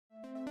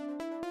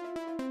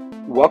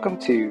Welcome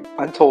to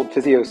Untold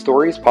Physio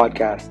Stories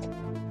podcast,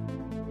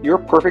 your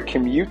perfect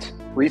commute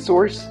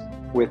resource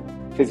with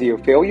physio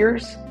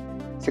failures,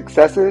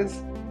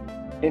 successes,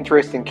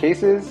 interesting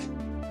cases,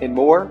 and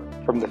more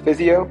from the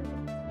physio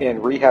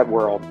and rehab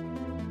world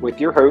with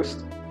your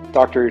hosts,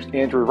 Drs.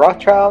 Andrew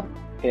Rothschild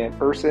and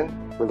Urson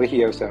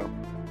Religioso.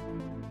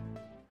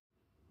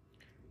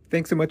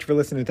 Thanks so much for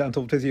listening to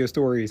Untold Physio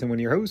Stories. I'm one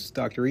of your hosts,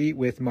 Dr. E,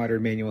 with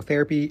Modern Manual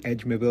Therapy,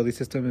 Edge Mobility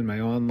System, and my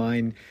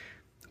online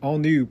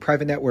all-new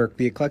private network,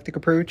 The Eclectic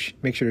Approach.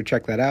 Make sure to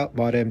check that out,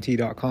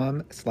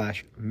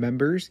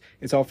 modmt.com/members.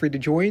 It's all free to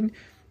join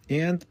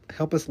and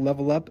help us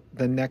level up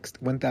the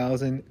next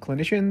 1,000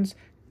 clinicians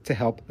to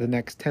help the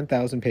next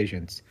 10,000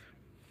 patients.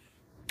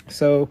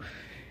 So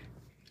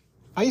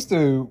I used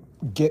to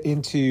get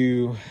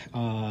into,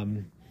 I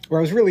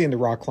was really into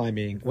rock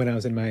climbing when I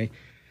was in my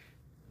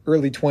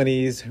early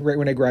 20s. Right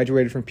when I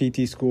graduated from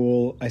PT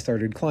school, I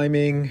started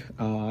climbing.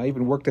 I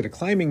even worked at a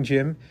climbing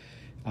gym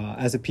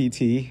as a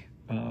PT.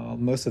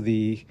 Most of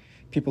the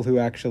people who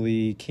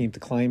actually came to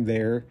climb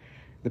there,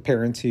 the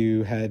parents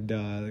who had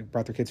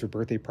brought their kids for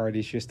birthday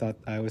parties, just thought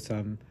I was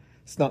some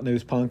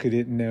snot-nosed punk who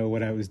didn't know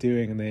what I was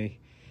doing, and they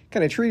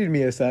kind of treated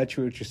me as such,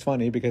 which is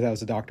funny because I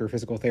was a doctor of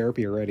physical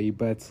therapy already,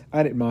 but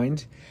I didn't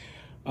mind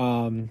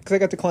because I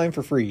got to climb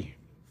for free.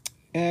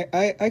 And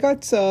I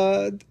got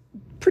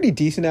pretty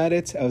decent at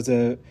it. I was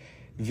a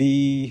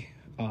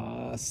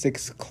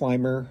V6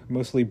 climber,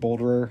 mostly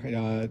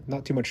boulderer,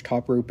 not too much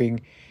top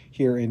roping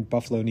here in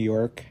Buffalo, New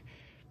York.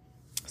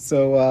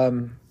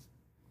 So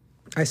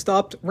I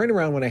stopped right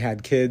around when I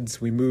had kids.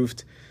 We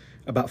moved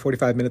about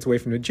 45 minutes away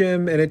from the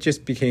gym, and it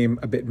just became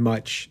a bit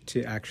much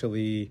to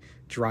actually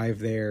drive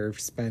there,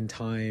 spend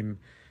time,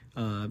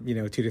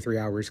 2 to 3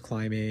 hours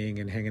climbing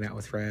and hanging out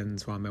with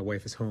friends while my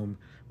wife is home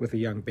with a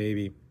young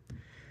baby.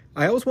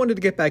 I always wanted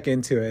to get back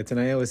into it, and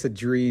I always had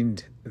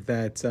dreamed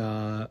that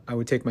I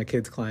would take my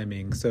kids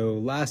climbing. So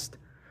last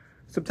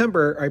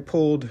September, I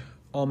pulled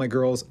all my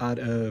girls out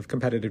of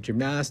competitive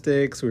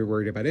gymnastics. We were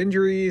worried about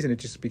injuries, and it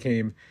just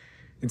became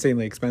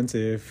insanely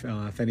expensive.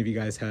 If any of you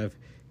guys have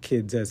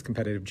kids as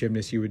competitive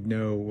gymnasts, you would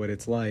know what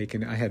it's like.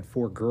 And I had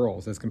 4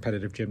 girls as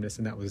competitive gymnasts,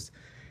 and it was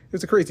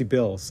a crazy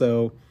bill.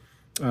 So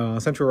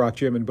Central Rock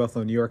Gym in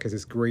Buffalo, New York has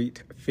this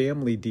great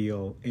family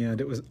deal, and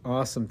it was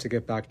awesome to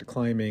get back to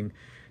climbing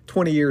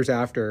 20 years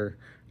after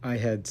I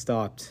had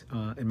stopped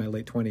in my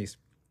late 20s.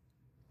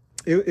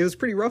 It was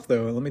pretty rough,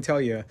 though, let me tell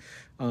you.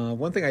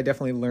 One thing I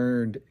definitely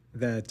learned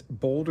that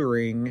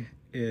bouldering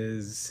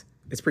is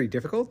pretty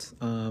difficult,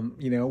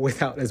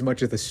 without as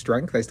much of the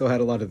strength. I still had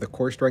a lot of the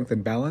core strength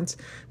and balance,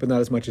 but not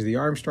as much as the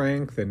arm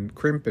strength and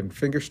crimp and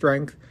finger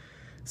strength.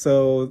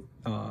 So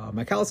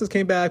my calluses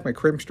came back, my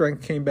crimp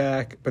strength came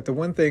back, but the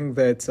one thing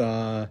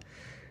that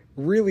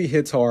really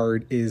hits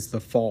hard is the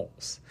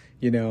falls.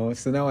 So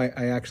now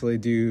I actually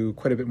do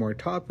quite a bit more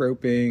top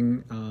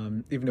roping.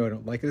 Even though I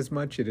don't like it as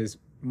much, it is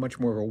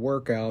much more of a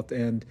workout,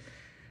 and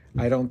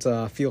I don't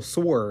feel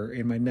sore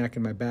in my neck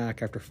and my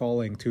back after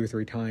falling 2 or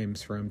 3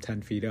 times from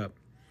 10 feet up.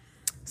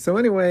 So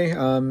anyway,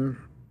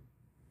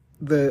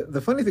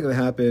 the funny thing that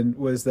happened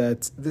was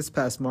that this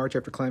past March,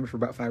 after climbing for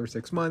about 5 or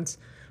 6 months,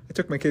 I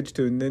took my kids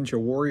to a Ninja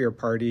Warrior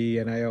party,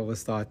 and I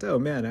always thought, oh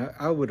man,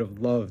 I would have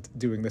loved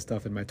doing this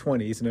stuff in my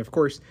 20s. And of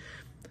course,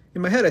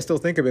 in my head, I still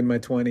think of it in my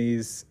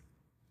 20s.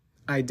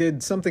 I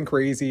did something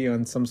crazy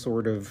on some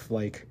sort of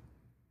like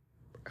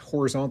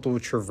horizontal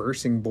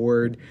traversing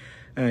board.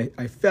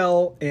 I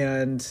fell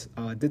and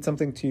did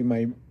something to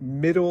my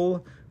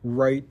middle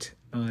right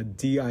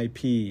DIP.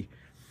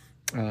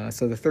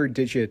 So the third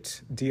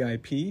digit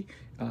DIP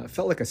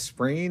felt like a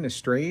strain.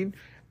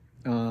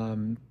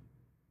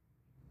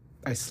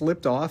 I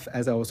slipped off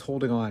as I was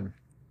holding on.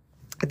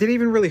 It didn't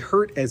even really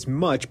hurt as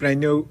much, but I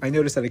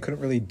noticed that I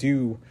couldn't really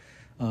do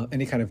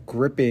any kind of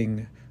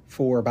gripping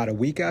for about a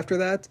week after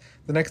that.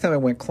 The next time I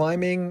went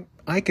climbing,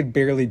 I could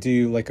barely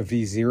do like a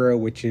V0,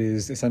 which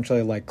is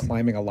essentially like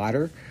climbing a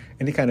ladder.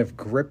 Any kind of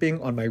gripping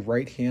on my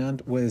right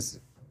hand was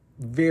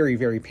very,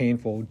 very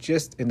painful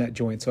just in that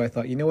joint. So I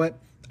thought, you know what?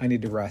 I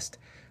need to rest.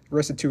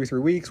 Rested 2 or 3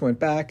 weeks, went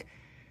back.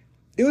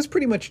 It was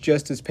pretty much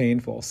just as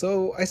painful.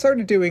 So I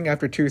started doing,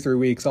 after 2 or 3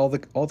 weeks, all the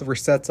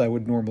resets I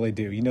would normally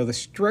do. The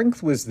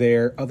strength was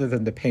there other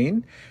than the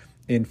pain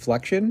in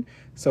flexion.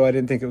 So I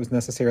didn't think it was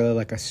necessarily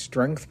like a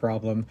strength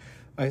problem.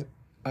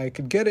 I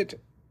could get it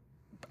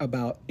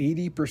about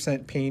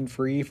 80%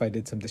 pain-free if I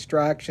did some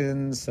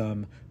distractions,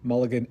 some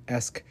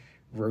Mulligan-esque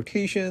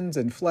rotations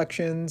and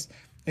flexions,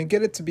 and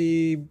get it to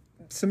be,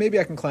 so maybe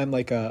I can climb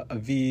like a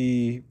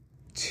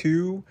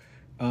V2,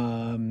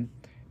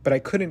 but I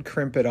couldn't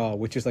crimp at all,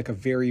 which is like a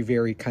very,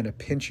 very kind of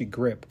pinchy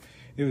grip.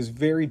 It was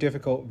very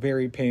difficult,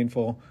 very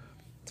painful.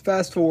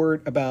 Fast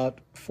forward about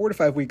 4 to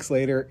 5 weeks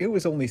later, it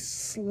was only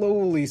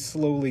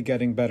slowly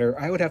getting better.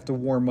 I would have to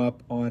warm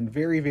up on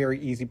very, very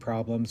easy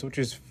problems, which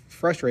is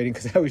frustrating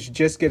because I was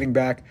just getting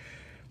back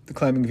to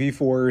climbing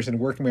V4s and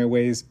working my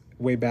way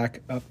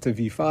back up to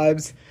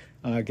V5s.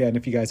 Again,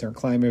 if you guys aren't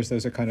climbers,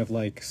 those are kind of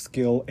like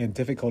skill and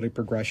difficulty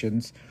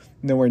progressions.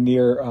 Nowhere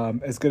near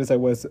as good as I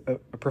was, a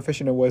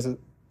proficient I was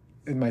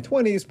in my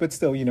 20s, but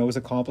still, it was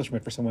an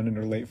accomplishment for someone in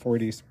their late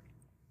 40s,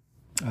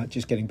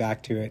 just getting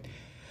back to it.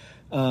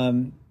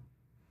 Um,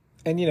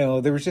 and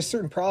there was just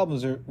certain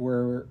problems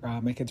where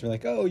my kids were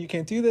like, "Oh, you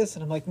can't do this,"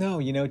 and I'm like, "No,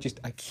 just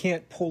I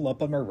can't pull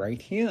up on my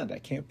right hand. I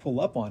can't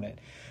pull up on it."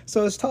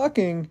 So I was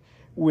talking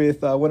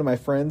with one of my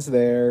friends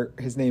there.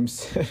 His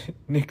name's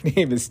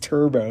nickname is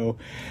Turbo,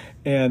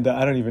 and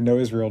I don't even know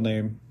his real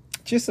name.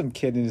 Just some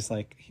kid in his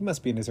he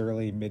must be in his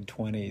early mid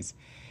 20s.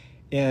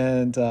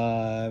 And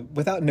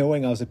without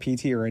knowing I was a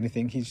PT or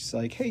anything, he's just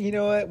like, "Hey, you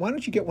know what? Why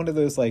don't you get one of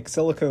those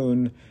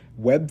silicone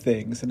web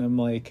things?" And I'm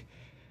like,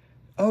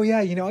 "Oh yeah,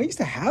 I used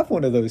to have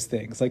one of those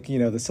things,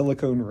 the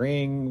silicone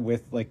ring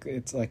with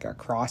it's like a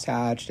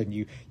crosshatched, and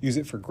you use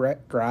it for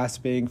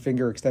grasping,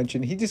 finger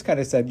extension." He just kind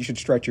of said you should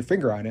stretch your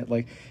finger on it,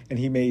 and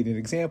he made an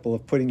example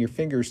of putting your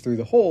fingers through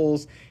the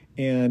holes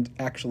and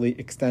actually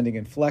extending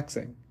and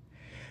flexing.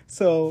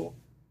 So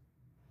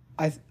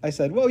I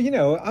said, "Well,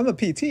 I'm a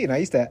PT, and I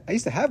used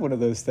to have one of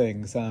those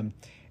things, and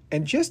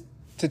just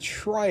to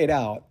try it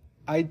out,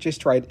 I just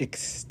tried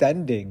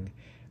extending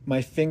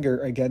my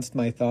finger against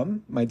my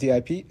thumb, my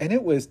DIP, and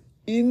it was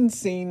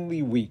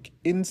insanely weak,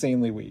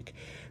 insanely weak.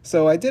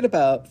 So I did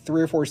about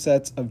 3 or 4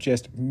 sets of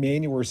just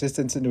manual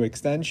resistance into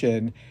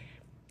extension,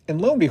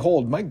 and lo and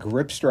behold, my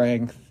grip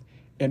strength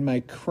and my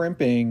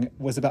crimping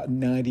was about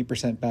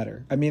 90%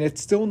 better. I mean,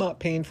 it's still not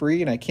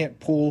pain-free, and I can't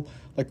pull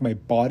my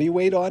body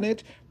weight on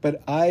it,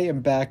 but I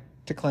am back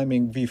to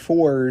climbing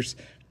V4s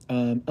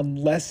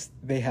unless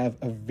they have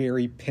a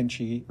very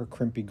pinchy or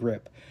crimpy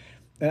grip.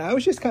 And I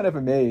was just kind of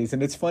amazed.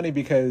 And it's funny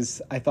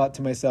because I thought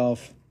to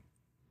myself,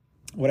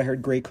 what I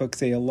heard Gray Cook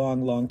say a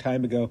long, long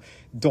time ago,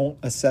 don't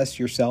assess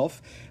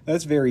yourself.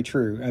 That's very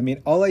true. I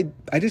mean,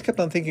 I just kept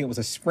on thinking it was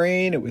a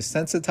sprain, it was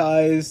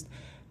sensitized,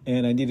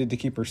 and I needed to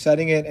keep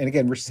resetting it. And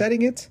again,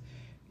 resetting it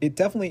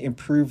definitely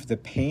improved the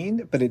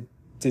pain, but it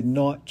did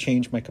not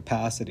change my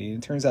capacity.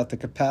 And it turns out the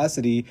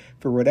capacity,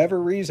 for whatever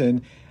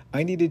reason,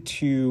 I needed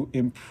to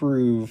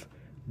improve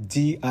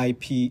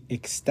DIP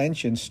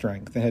extension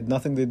strength. It had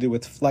nothing to do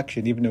with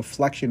flexion, even though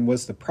flexion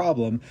was the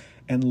problem,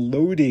 and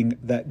loading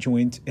that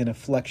joint in a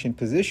flexion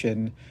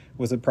position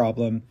was a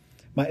problem.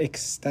 My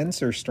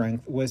extensor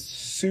strength was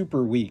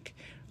super weak.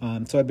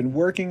 So I've been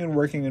working and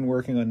working and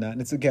working on that.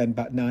 And it's, again,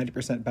 about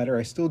 90% better.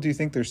 I still do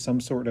think there's some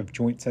sort of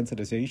joint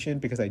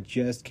sensitization because I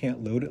just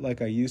can't load it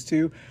like I used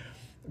to.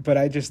 But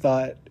I just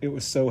thought it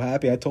was so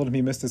happy. I told him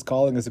he missed his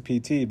calling as a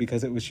PT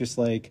because it was just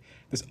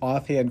this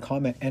offhand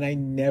comment. And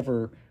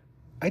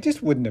I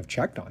just wouldn't have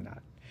checked on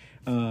that.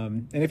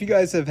 And if you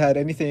guys have had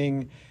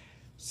anything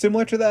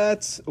similar to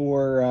that,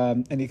 or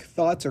any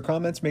thoughts or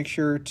comments, make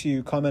sure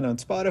to comment on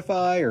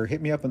Spotify or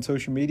hit me up on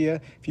social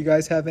media. If you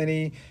guys have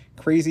any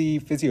crazy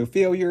physio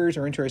failures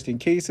or interesting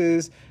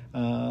cases,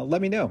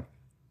 let me know.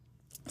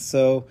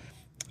 So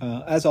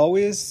as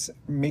always,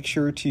 make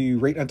sure to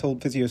rate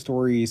Untold Physio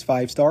Stories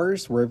 5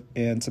 stars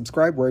and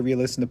subscribe wherever you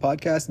listen to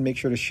podcasts, and make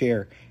sure to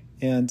share.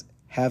 And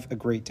have a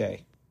great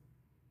day.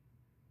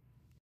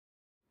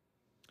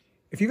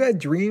 If you've had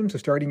dreams of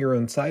starting your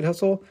own side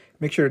hustle,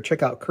 make sure to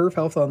check out Curve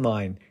Health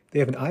Online. They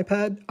have an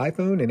iPad,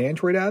 iPhone, and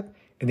Android app,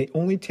 and they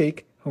only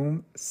take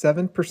home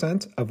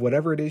 7% of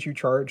whatever it is you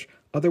charge.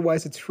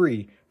 Otherwise, it's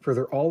free for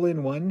their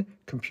all-in-one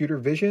computer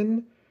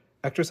vision,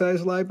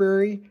 exercise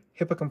library,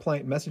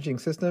 HIPAA-compliant messaging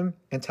system,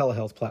 and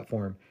telehealth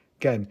platform.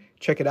 Again,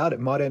 check it out at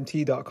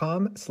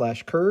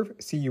modmt.com/curve,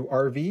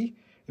 CURV,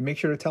 and make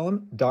sure to tell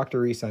them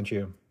Dr. E sent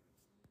you.